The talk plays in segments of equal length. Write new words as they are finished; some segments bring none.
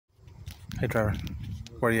Hey Trevor,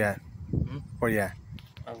 where you at? Hmm? Where you at?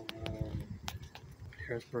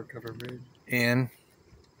 Harrisburg covered bridge. In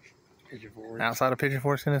Pigeon Forge. outside of Pigeon,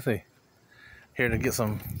 Tennessee. Here to get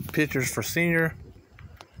some pictures for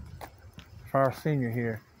our senior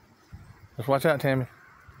here. Just watch out, Tammy.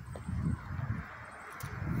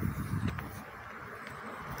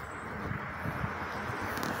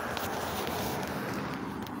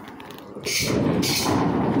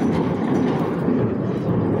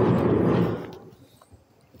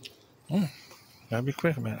 Gotta be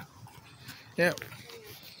quick about it. Yep.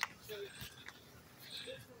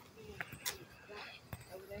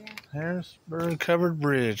 Harrisburg covered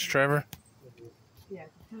bridge, Trevor. Yeah,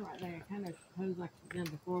 it's kind of right there. Kind of pose like you've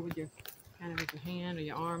done before with your hand or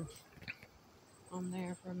your arm on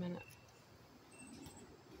there for a minute.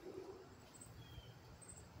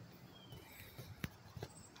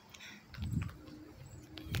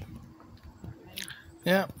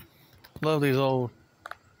 Yep. Love these old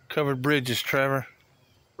covered bridges, Trevor.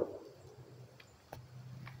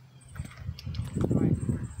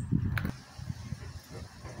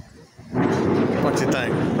 What you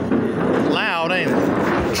think? Loud, ain't it?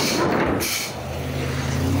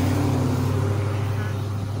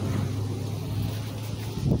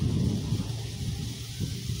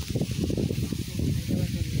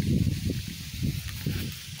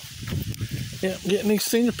 Yep, getting these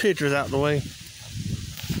senior pictures out the way.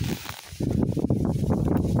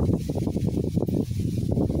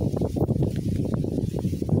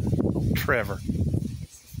 Trevor.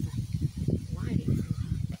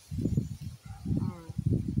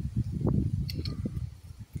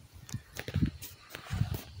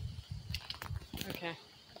 Okay.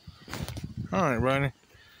 All right, Ronnie.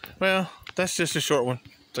 Well, that's just a short one.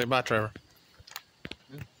 Say bye, Trevor.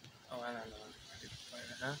 Oh, I don't know.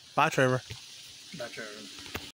 Huh? Bye, Trevor. Bye, Trevor.